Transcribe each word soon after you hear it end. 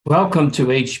Welcome to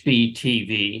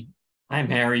HBTV. I'm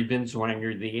Harry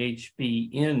Binswanger, the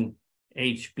HB in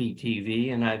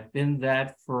HBTV, and I've been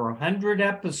that for 100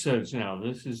 episodes now.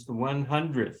 This is the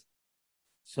 100th.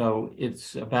 So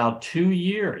it's about 2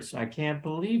 years. I can't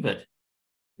believe it.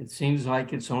 It seems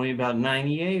like it's only about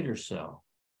 98 or so.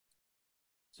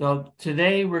 So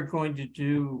today we're going to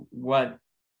do what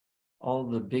all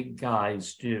the big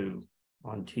guys do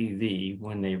on TV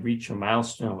when they reach a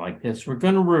milestone like this. We're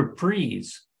going to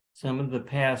reprise some of the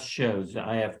past shows.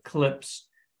 I have clips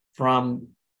from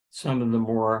some of the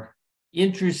more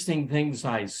interesting things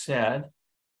I said.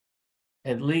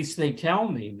 At least they tell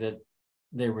me that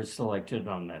they were selected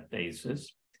on that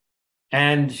basis.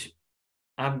 And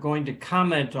I'm going to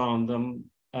comment on them,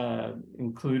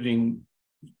 including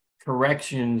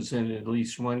corrections in at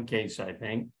least one case, I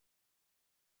think.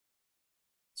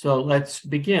 So let's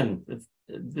begin.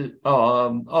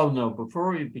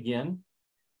 Before we begin,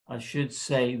 I should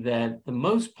say that the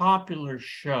most popular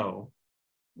show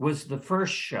was the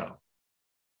first show,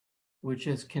 which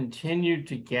has continued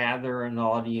to gather an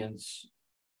audience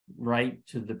right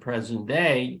to the present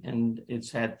day, and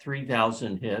it's had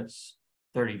 3,000 hits,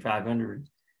 3,500.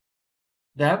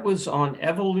 That was on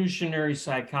evolutionary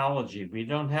psychology. We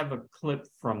don't have a clip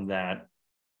from that,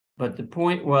 but the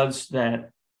point was that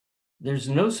there's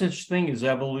no such thing as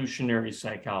evolutionary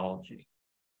psychology.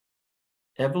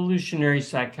 Evolutionary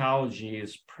psychology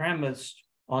is premised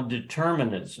on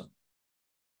determinism.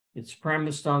 It's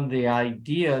premised on the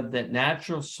idea that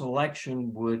natural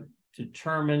selection would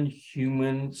determine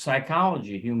human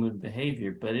psychology, human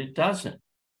behavior, but it doesn't.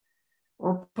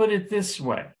 Or put it this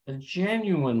way, a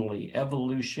genuinely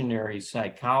evolutionary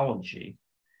psychology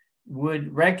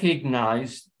would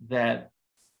recognize that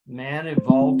man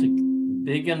evolved a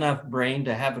big enough brain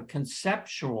to have a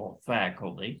conceptual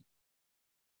faculty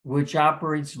which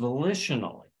operates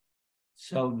volitionally,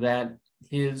 so that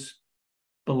his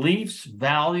beliefs,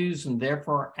 values, and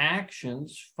therefore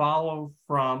actions follow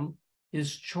from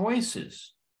his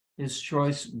choices. His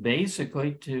choice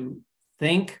basically to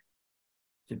think,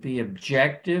 to be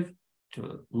objective,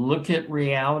 to look at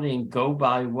reality and go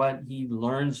by what he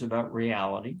learns about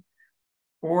reality,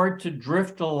 or to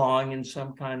drift along in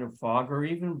some kind of fog or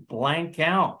even blank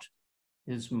out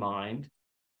his mind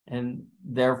and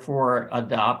therefore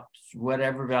adopt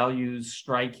whatever values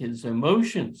strike his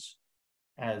emotions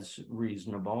as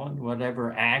reasonable and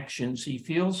whatever actions he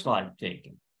feels like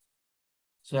taking.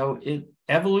 So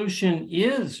evolution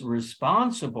is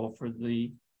responsible for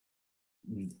the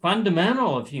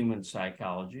fundamental of human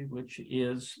psychology, which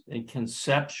is a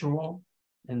conceptual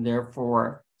and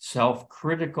therefore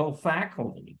self-critical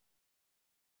faculty.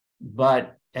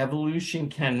 But evolution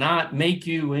cannot make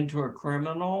you into a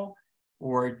criminal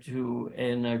or to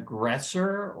an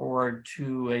aggressor or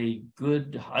to a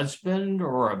good husband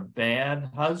or a bad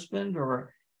husband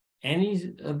or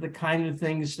any of the kind of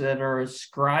things that are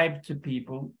ascribed to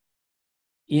people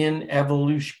in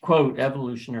evolution, quote,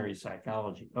 evolutionary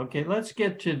psychology. Okay, let's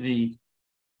get to the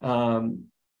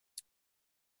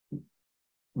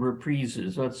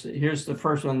reprises. Here's the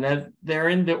first one. That they're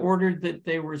in the order that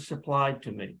they were supplied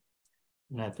to me.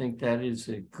 And I think that is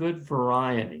a good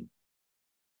variety.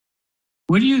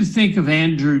 What do you think of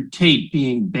Andrew Tate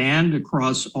being banned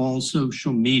across all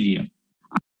social media?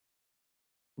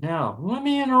 Now, let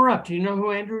me interrupt. Do you know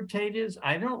who Andrew Tate is?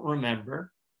 I don't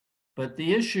remember. But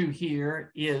the issue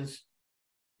here is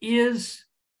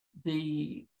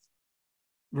the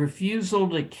refusal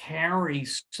to carry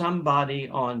somebody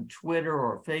on Twitter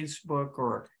or Facebook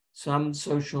or some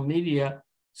social media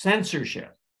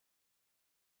censorship?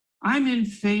 I'm in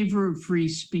favor of free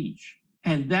speech,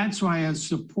 and that's why I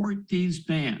support these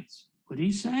bans. What did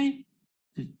he say?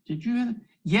 Did you hear that?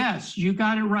 Yes, you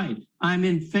got it right. I'm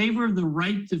in favor of the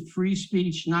right to free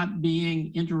speech not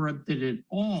being interrupted at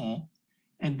all,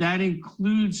 and that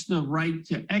includes the right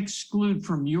to exclude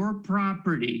from your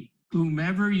property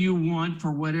whomever you want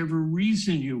for whatever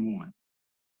reason you want.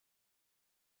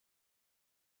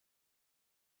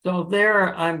 So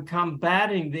there I'm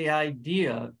combating the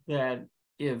idea that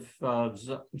if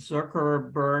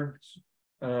Zuckerberg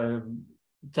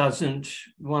doesn't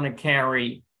want to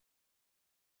carry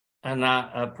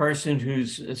a person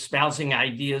who's espousing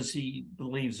ideas he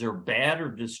believes are bad or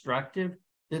destructive,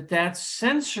 that's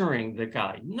censoring the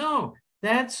guy. No,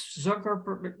 that's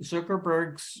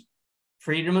Zuckerberg's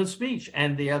freedom of speech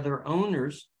and the other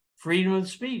owners' freedom of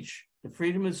speech. The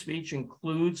freedom of speech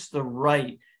includes the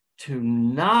right to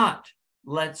not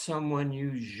let someone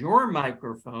use your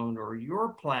microphone or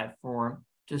your platform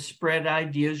to spread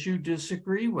ideas you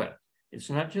disagree with. It's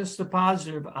not just the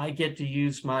positive, I get to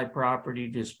use my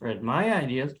property to spread my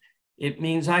ideas. It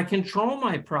means I control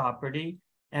my property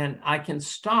and I can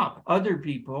stop other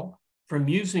people from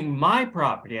using my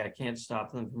property. I can't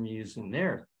stop them from using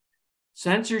theirs.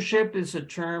 Censorship is a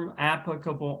term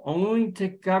applicable only to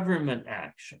government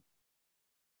action.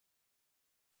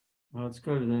 Well, let's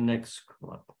go to the next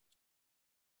clip.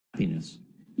 Happiness.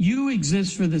 You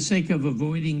exist for the sake of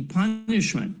avoiding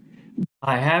punishment.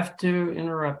 I have to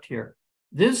interrupt here.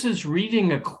 This is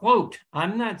reading a quote.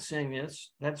 I'm not saying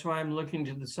this. That's why I'm looking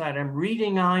to the side. I'm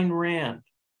reading Ayn Rand.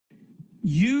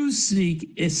 You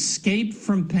seek escape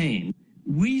from pain.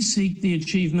 We seek the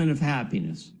achievement of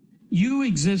happiness. You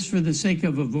exist for the sake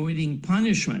of avoiding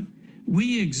punishment.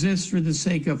 We exist for the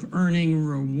sake of earning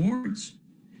rewards.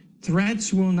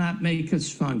 Threats will not make us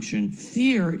function.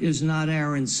 Fear is not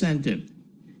our incentive.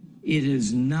 It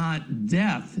is not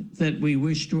death that we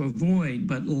wish to avoid,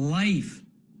 but life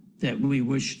that we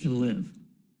wish to live.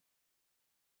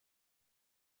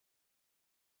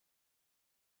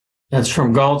 That's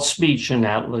from Galt's speech in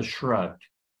Atlas Shrugged.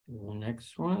 The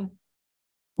next one.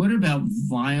 What about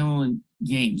violent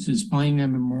games? Is playing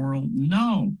them immoral?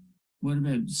 No. What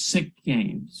about sick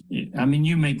games? I mean,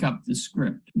 you make up the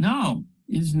script. No,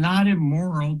 it's not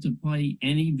immoral to play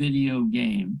any video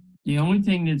game. The only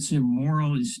thing that's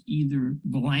immoral is either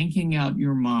blanking out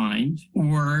your mind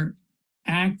or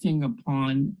acting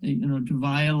upon, to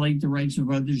violate the rights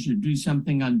of others or do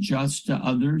something unjust to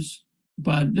others.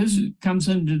 But this comes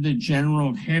under the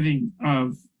general heading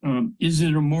of, is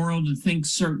it immoral to think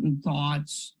certain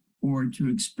thoughts or to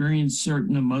experience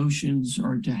certain emotions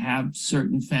or to have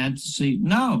certain fantasy?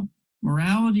 No,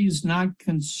 morality is not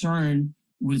concerned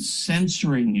with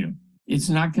censoring you. It's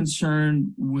not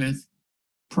concerned with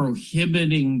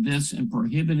prohibiting this and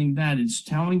prohibiting that. It's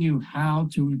telling you how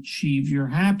to achieve your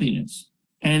happiness.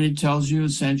 And it tells you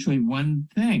essentially one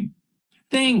thing: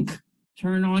 think,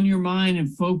 turn on your mind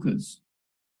and focus.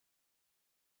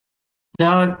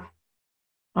 Now,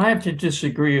 I have to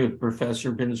disagree with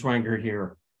Professor Binswanger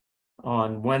here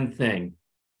on one thing.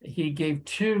 He gave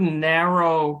too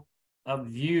narrow a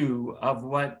view of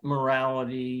what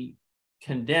morality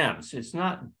condemns. It's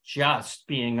not just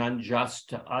being unjust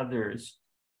to others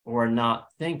or not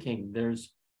thinking.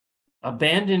 There's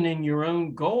abandoning your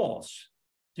own goals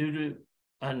due to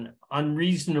an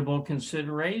unreasonable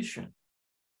consideration.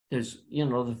 There's,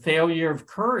 the failure of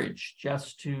courage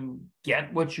just to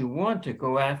get what you want, to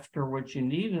go after what you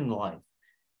need in life.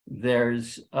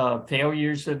 There's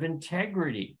failures of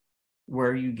integrity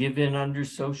where you give in under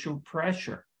social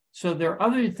pressure. So there are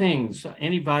other things,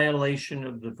 any violation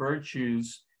of the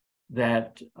virtues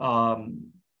that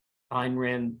Ayn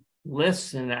Rand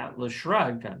lists in Atlas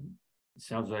Shrugged. It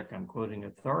sounds like I'm quoting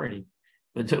authority,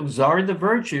 but those are the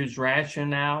virtues: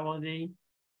 rationality,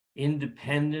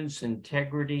 independence,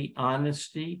 integrity,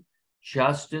 honesty,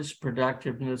 justice,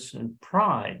 productiveness, and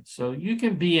pride. So you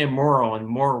can be immoral in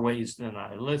more ways than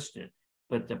I listed,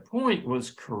 but the point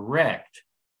was correct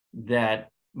that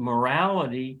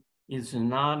morality is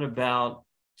not about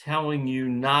telling you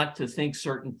not to think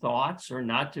certain thoughts or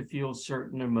not to feel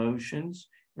certain emotions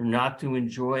or not to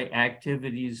enjoy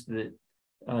activities that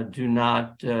do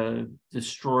not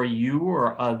destroy you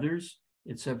or others.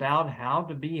 It's about how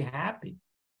to be happy.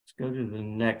 Let's go to the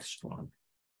next one.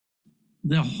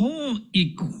 The whole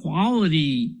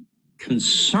equality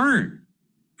concern,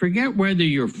 forget whether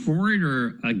you're for it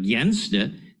or against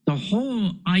it, the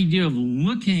whole idea of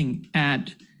looking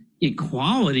at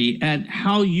equality, at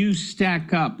how you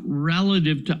stack up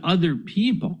relative to other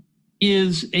people,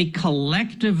 is a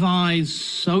collectivized,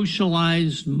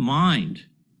 socialized mind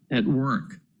at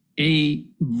work. A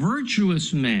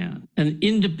virtuous man, an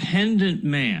independent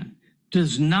man,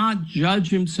 does not judge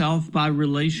himself by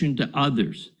relation to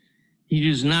others. He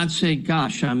does not say,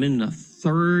 gosh, I'm in the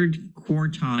third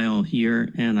quartile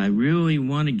here and I really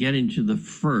want to get into the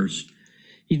first.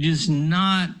 He does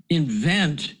not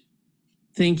invent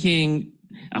thinking,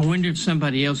 I wonder if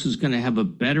somebody else is going to have a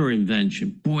better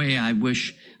invention. Boy, I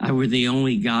wish I were the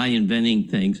only guy inventing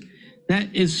things.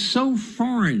 That is so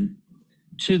foreign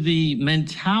to the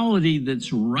mentality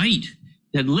that's right,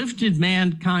 that lifted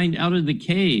mankind out of the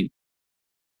cave.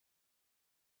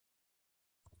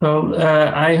 So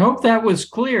I hope that was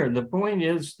clear. The point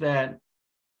is that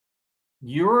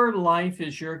your life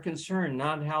is your concern,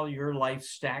 not how your life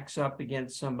stacks up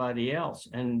against somebody else.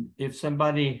 And if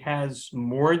somebody has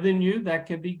more than you, that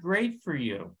can be great for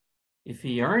you if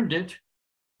he earned it.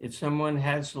 If someone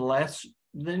has less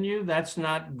than you, that's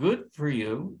not good for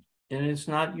you, and it's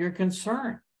not your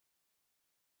concern.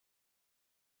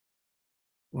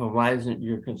 Well, why isn't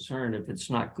your concern if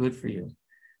it's not good for you?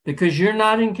 Because you're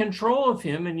not in control of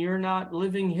him and you're not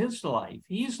living his life.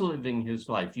 He's living his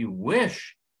life. You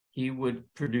wish he would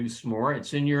produce more.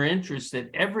 It's in your interest that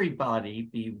everybody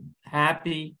be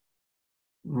happy,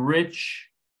 rich,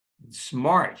 and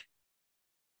smart.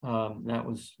 That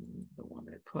was the one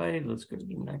I played. Let's go to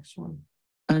the next one.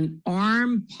 An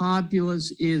armed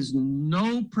populace is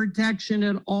no protection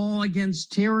at all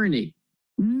against tyranny.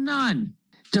 None.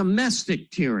 Domestic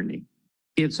tyranny.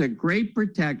 It's a great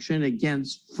protection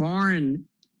against foreign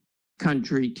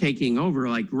country taking over,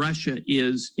 like Russia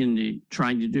is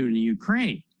trying to do in the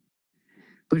Ukraine.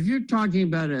 But if you're talking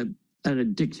about a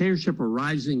dictatorship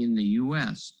arising in the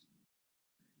U.S.,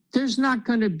 there's not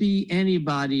going to be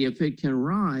anybody, if it can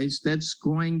rise, that's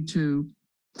going to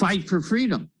fight for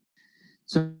freedom.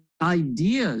 So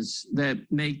ideas that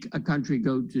make a country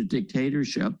go to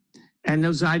dictatorship, and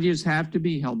those ideas have to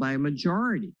be held by a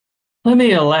majority. Let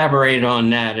me elaborate on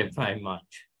that if I might,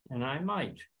 and I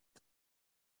might.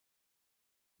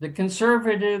 The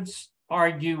conservatives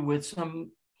argue with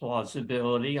some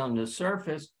plausibility on the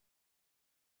surface.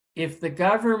 If the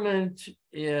government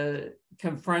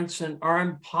confronts an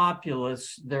armed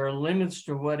populace, there are limits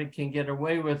to what it can get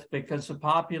away with, because the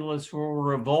populace will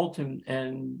revolt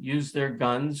and use their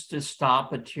guns to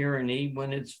stop a tyranny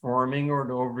when it's forming, or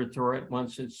to overthrow it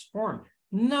once it's formed.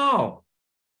 No,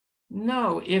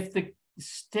 if the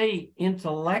state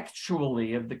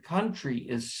intellectually of the country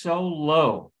is so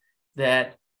low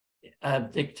that a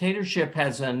dictatorship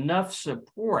has enough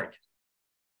support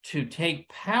to take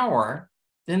power,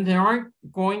 then there aren't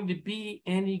going to be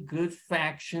any good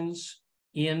factions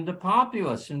in the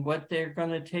populace. And what they're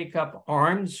going to take up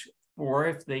arms for,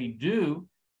 if they do,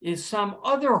 is some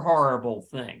other horrible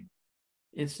thing.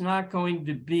 It's not going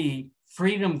to be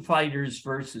freedom fighters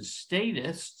versus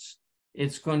statists.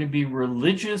 It's going to be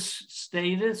religious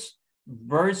statists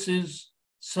versus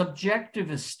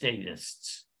subjectivist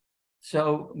statists.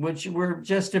 So, which we're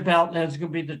just about now, is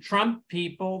going to be the Trump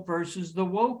people versus the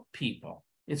woke people.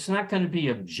 It's not going to be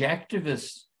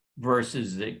objectivists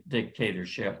versus the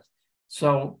dictatorship.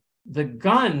 So the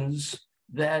guns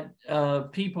that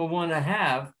people want to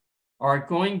have are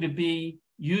going to be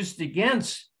used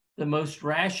against the most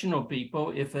rational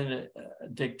people if a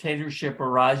dictatorship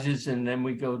arises and then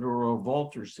we go to a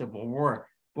revolt or civil war.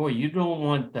 Boy, you don't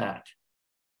want that.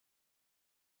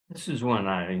 This is one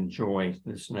I enjoy,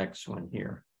 this next one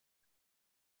here.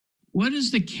 What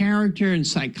is the character and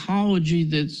psychology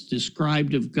that's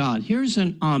described of God? Here's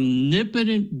an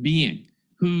omnipotent being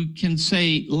who can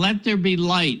say, let there be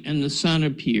light, and the sun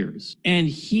appears. And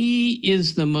he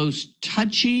is the most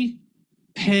touchy,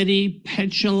 petty,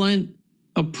 petulant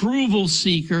approval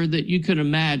seeker that you could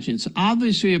imagine. It's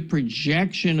obviously a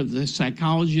projection of the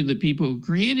psychology of the people who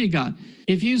created God.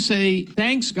 If you say,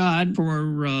 thanks God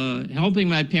for helping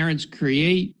my parents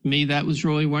create me, that was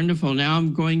really wonderful. Now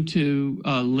I'm going to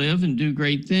live and do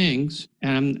great things,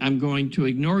 and I'm going to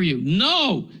ignore you.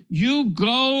 No, you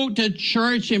go to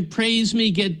church and praise me,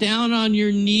 get down on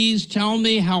your knees, tell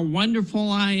me how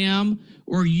wonderful I am,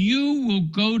 or you will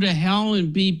go to hell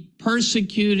and be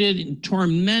persecuted and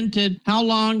tormented. How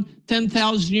long?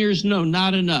 10,000 years? No,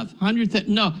 not enough. 100,000?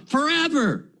 No,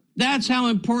 forever. That's how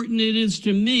important it is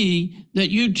to me that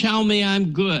you tell me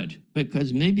I'm good,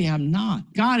 because maybe I'm not.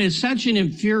 God is such an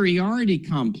inferiority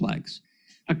complex.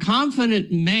 A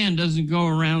confident man doesn't go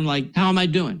around like, how am I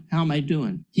doing? How am I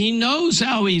doing? He knows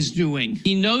how he's doing.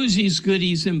 He knows he's good.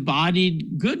 He's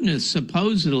embodied goodness,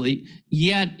 supposedly.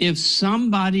 Yet if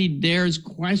somebody dares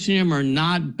question him or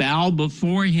not bow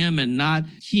before him and not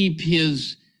keep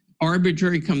his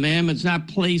arbitrary commandments, not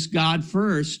place God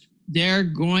first, they're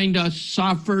going to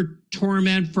suffer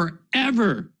torment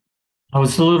forever. I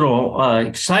was a little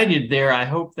excited there. I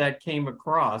hope that came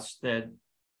across, that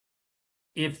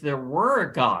if there were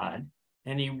a God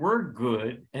and he were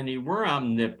good and he were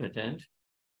omnipotent,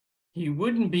 he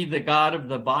wouldn't be the God of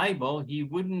the Bible. He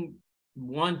wouldn't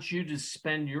want you to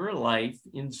spend your life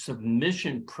in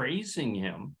submission praising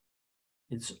him.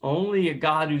 It's only a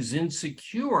God who's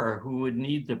insecure who would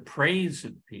need the praise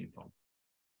of people.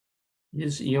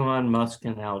 Is Elon Musk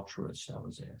an altruist? I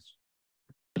was asked.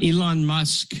 Elon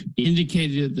Musk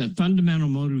indicated that the fundamental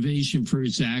motivation for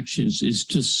his actions is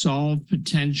to solve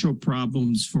potential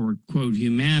problems for, quote,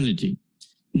 humanity.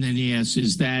 And then he asks,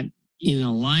 is that in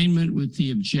alignment with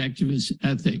the objectivist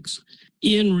ethics?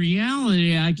 In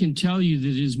reality, I can tell you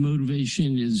that his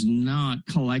motivation is not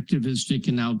collectivistic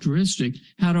and altruistic.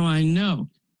 How do I know?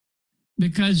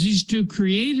 Because he's too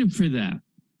creative for that.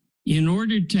 In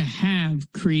order to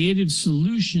have creative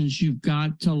solutions, you've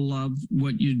got to love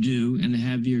what you do and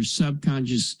have your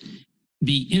subconscious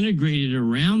be integrated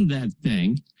around that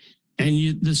thing.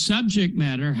 And the subject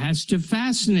matter has to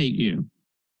fascinate you.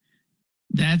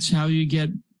 That's how you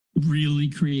get really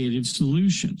creative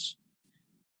solutions.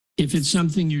 If it's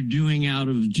something you're doing out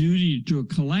of duty to a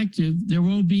collective, there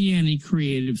won't be any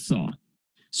creative thought.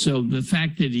 So the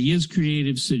fact that he is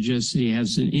creative suggests that he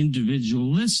has an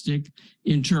individualistic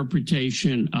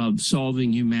interpretation of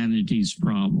solving humanity's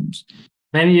problems.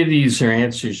 Many of these are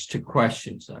answers to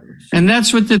questions. And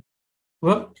that's what the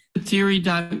Well,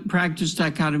 theory-practice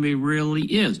dichotomy really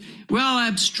is. Well,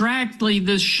 abstractly,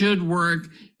 this should work,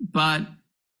 but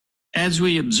as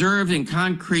we observe in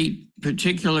concrete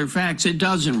particular facts, it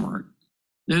doesn't work.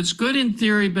 It's good in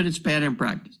theory, but it's bad in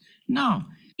practice. No,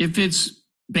 if it's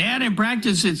bad in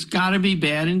practice, it's got to be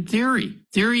bad in theory.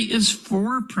 Theory is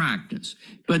for practice.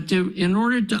 But in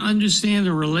order to understand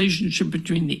the relationship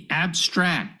between the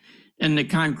abstract and the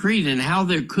concrete and how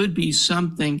there could be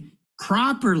something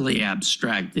properly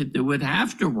abstracted that would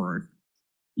have to work,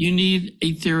 you need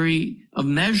a theory of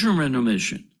measurement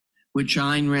omission, which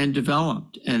Ayn Rand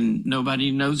developed, and nobody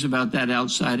knows about that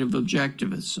outside of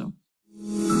objectivists. So,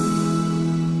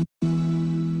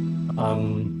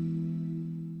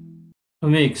 let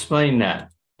me explain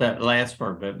that last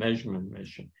part about measurement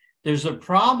omission. There's a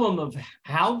problem of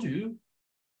how do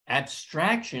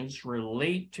abstractions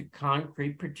relate to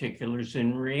concrete particulars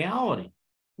in reality,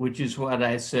 which is what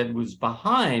I said was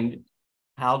behind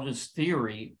how does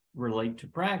theory relate to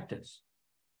practice.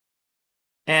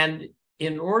 And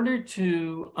in order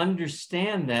to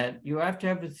understand that, you have to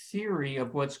have a theory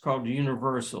of what's called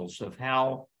universals, of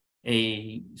how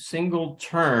a single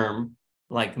term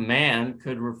like man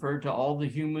could refer to all the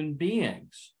human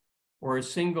beings, or a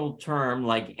single term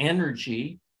like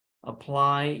energy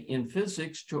apply in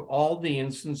physics to all the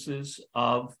instances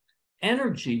of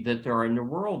energy that there are in the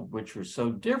world, which are so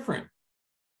different.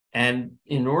 And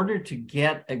in order to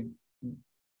get a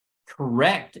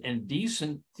correct and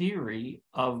decent theory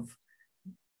of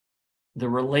the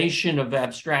relation of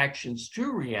abstractions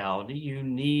to reality, you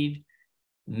need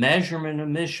measurement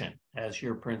omission as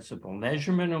your principle.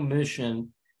 Measurement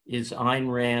omission is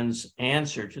Ayn Rand's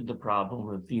answer to the problem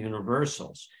of the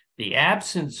universals. The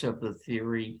absence of the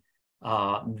theory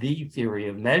of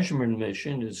measurement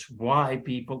omission is why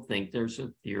people think there's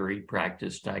a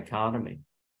theory-practice dichotomy.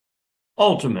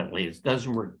 Ultimately, it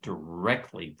doesn't work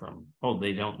directly from, oh,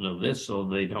 they don't know this, so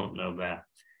they don't know that.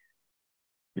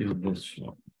 Do this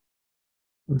one.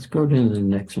 Let's go to the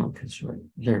next one because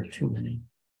there are too many.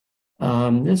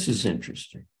 This is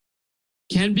interesting.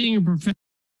 Can being a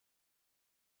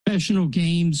professional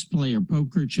games player,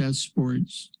 poker, chess,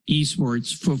 sports,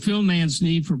 esports, fulfill man's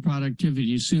need for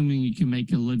productivity, assuming he can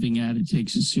make a living at it,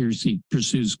 takes it seriously,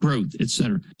 pursues growth,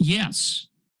 etc.? Yes,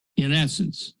 in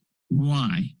essence.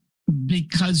 Why?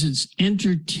 Because it's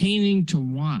entertaining to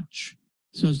watch.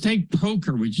 So take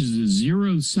poker, which is a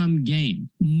zero-sum game.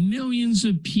 Millions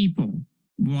of people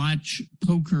watch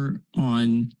poker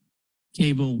on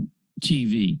cable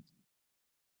TV.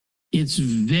 It's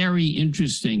very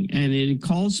interesting, and it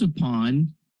calls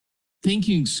upon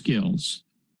thinking skills.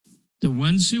 The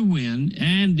ones who win,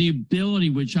 and the ability,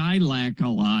 which I lack a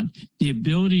lot, the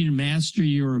ability to master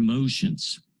your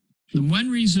emotions. The one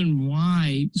reason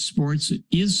why sports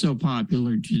is so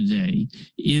popular today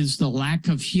is the lack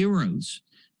of heroes.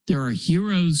 There are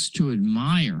heroes to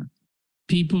admire,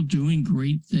 people doing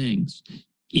great things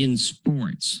in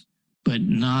sports, but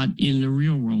not in the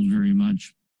real world very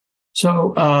much.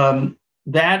 So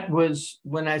that was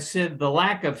when I said the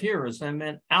lack of heroes, I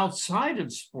meant outside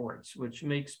of sports, which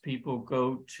makes people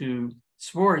go to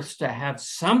sports to have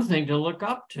something to look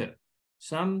up to,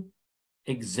 some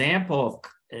example of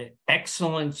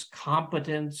excellence,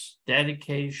 competence,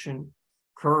 dedication,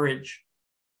 courage.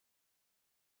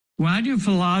 Why do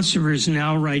philosophers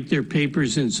now write their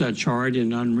papers in such hard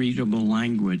and unreadable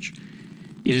language?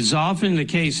 It is often the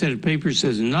case that a paper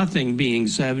says nothing, being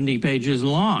 70 pages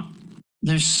long.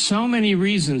 There's so many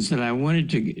reasons that I wanted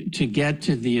to get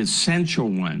to the essential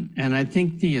one. And I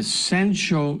think the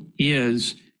essential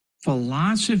is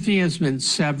philosophy has been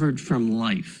severed from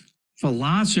life.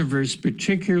 Philosophers,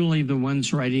 particularly the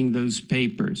ones writing those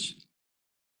papers,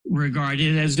 regard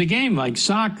it as a game like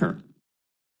soccer.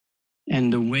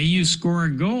 And the way you score a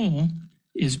goal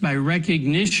is by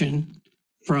recognition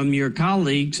from your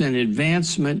colleagues and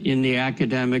advancement in the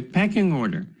academic pecking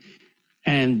order.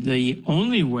 And the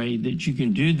only way that you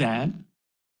can do that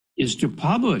is to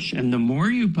publish. And the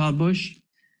more you publish,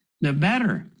 the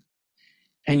better.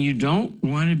 And you don't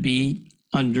want to be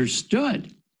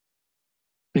understood,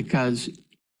 because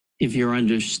if you're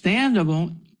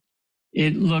understandable,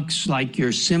 it looks like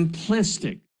you're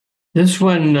simplistic. This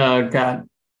one got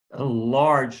a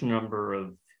large number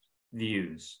of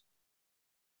views.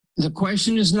 The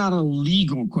question is not a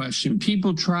legal question.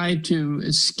 People try to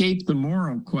escape the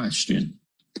moral question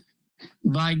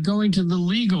by going to the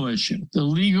legal issue. The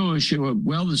legal issue of,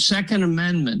 well, the Second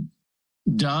Amendment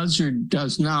does or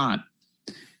does not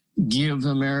give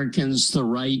Americans the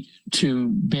right to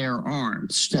bear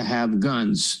arms, to have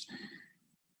guns.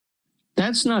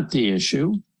 That's not the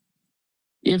issue.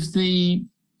 If the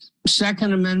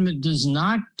Second Amendment does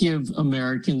not give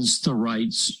Americans the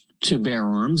rights to bear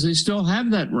arms, they still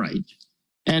have that right.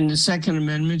 And the Second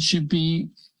Amendment should be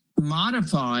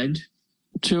modified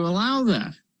to allow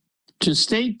that, to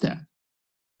state that.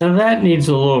 Now that needs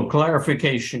a little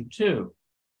clarification too.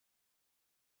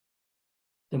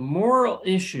 The moral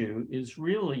issue is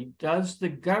really, does the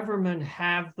government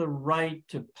have the right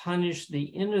to punish the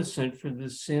innocent for the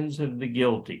sins of the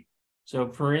guilty? So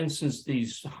for instance,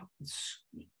 these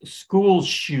school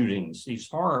shootings, these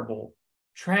horrible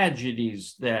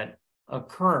tragedies that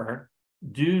occur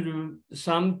due to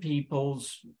some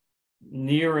people's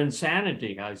near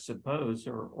insanity, I suppose,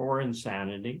 or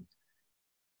insanity,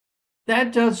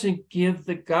 that doesn't give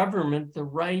the government the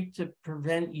right to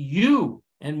prevent you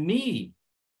and me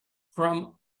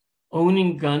from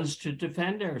owning guns to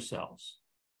defend ourselves.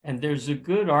 And there's a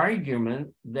good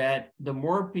argument that the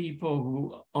more people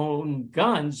who own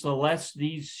guns, the less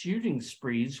these shooting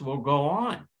sprees will go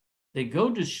on. They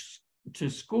go to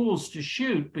schools to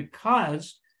shoot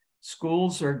because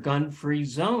schools are gun-free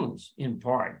zones in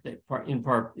part. In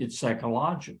part, it's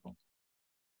psychological.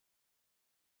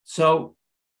 So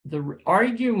the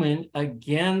argument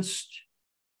against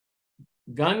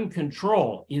gun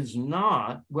control is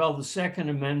not, well, the Second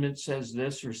Amendment says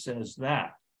this or says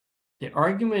that. The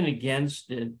argument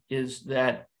against it is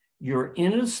that you're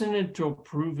innocent until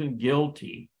proven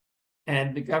guilty,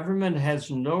 and the government has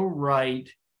no right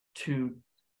to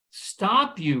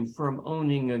stop you from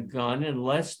owning a gun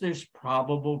unless there's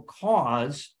probable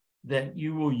cause that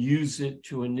you will use it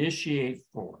to initiate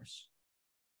force.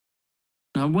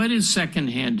 Now, what is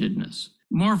second-handedness?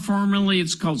 More formally,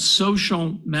 it's called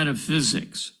social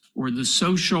metaphysics, or the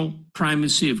social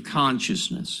primacy of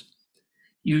consciousness.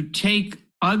 You take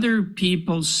other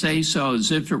people's say-so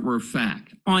as if it were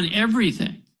fact on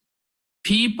everything.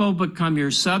 People become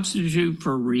your substitute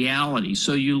for reality,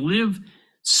 so you live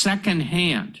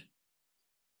secondhand.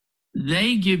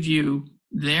 They give you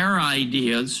their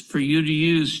ideas for you to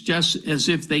use just as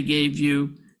if they gave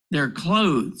you their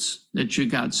clothes that you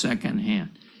got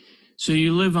secondhand. So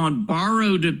you live on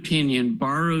borrowed opinion,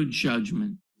 borrowed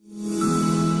judgment.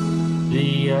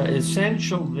 The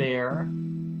essential there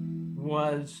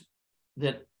was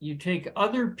that you take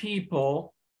other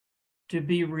people to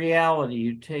be reality.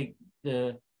 You take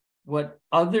what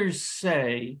others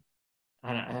say,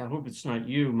 and I hope it's not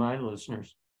you, my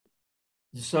listeners.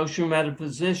 The social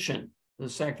metaphysician, the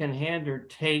second-hander,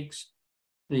 takes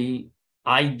the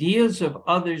ideas of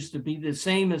others to be the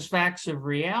same as facts of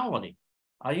reality.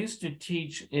 I used to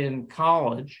teach in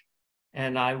college,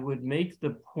 and I would make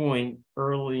the point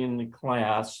early in the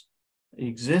class,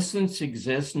 existence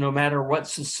exists no matter what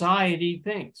society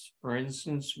thinks. For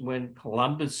instance, when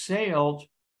Columbus sailed,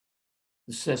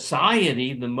 the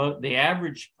society, the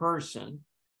average person,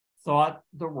 thought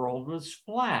the world was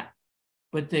flat,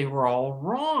 but they were all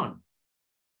wrong.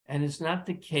 And it's not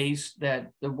the case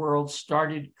that the world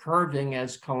started curving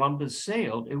as Columbus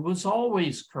sailed. It was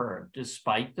always curved,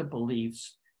 despite the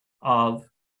beliefs of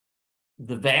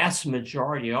the vast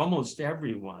majority, almost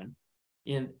everyone,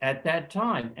 at that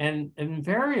time. And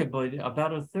invariably,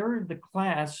 about a third of the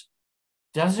class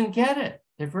doesn't get it.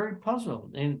 They're very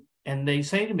puzzled. And they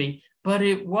say to me, but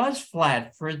it was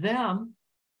flat for them.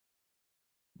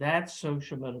 That's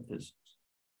social metaphysics.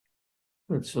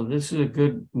 Good. So this is a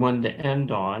good one to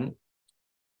end on.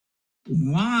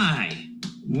 Why?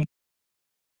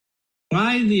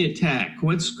 Why the attack?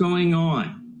 What's going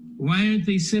on? Why aren't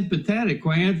they sympathetic?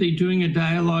 Why aren't they doing a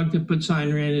dialogue that puts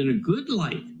Ayn Rand in a good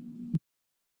light?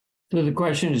 So the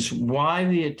question is, why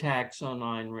the attacks on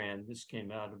Ayn Rand? This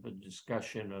came out of a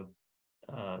discussion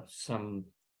of some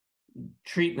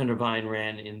treatment of Ayn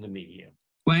Rand in the media.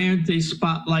 Why aren't they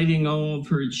spotlighting all of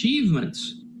her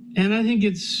achievements? And I think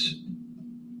it's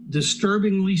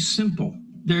disturbingly simple.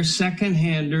 They're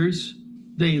second-handers.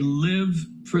 They live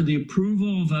for the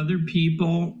approval of other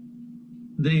people.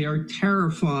 They are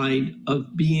terrified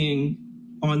of being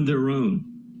on their own,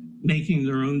 making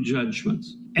their own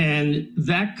judgments. And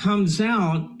that comes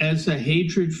out as a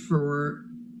hatred for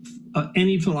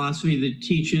any philosophy that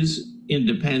teaches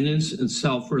independence and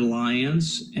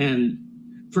self-reliance and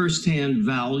firsthand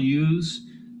values,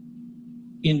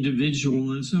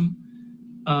 individualism.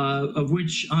 of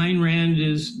which Ayn Rand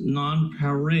is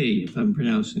non-pareil, if I'm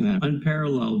pronouncing that,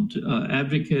 unparalleled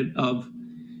advocate of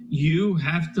you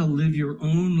have to live your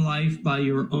own life by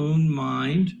your own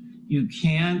mind. You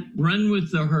can't run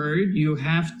with the herd. You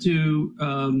have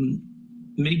to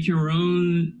make your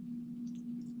own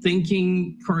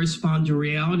thinking correspond to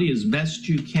reality as best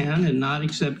you can and not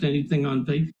accept anything on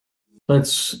faith.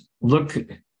 Let's look,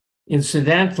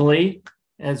 incidentally,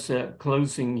 as a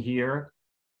closing here.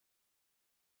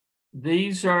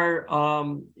 These are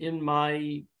in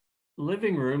my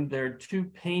living room. There are two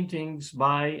paintings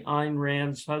by Ayn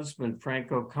Rand's husband,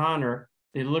 Frank O'Connor.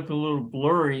 They look a little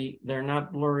blurry. They're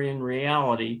not blurry in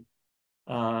reality.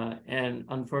 And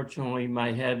unfortunately,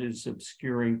 my head is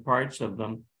obscuring parts of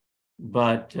them.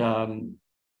 But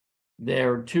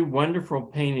there are two wonderful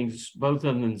paintings, both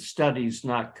of them studies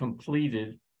not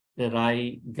completed, that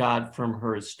I got from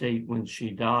her estate when she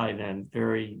died, and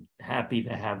very happy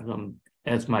to have them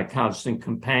as my constant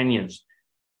companions.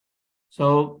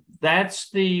 So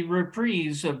that's the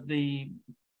reprise of the,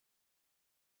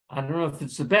 I don't know if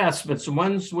it's the best, but it's the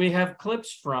ones we have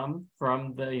clips from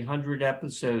the 100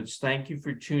 episodes. Thank you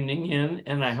for tuning in,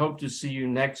 and I hope to see you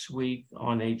next week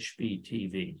on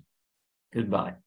HBTV. Goodbye.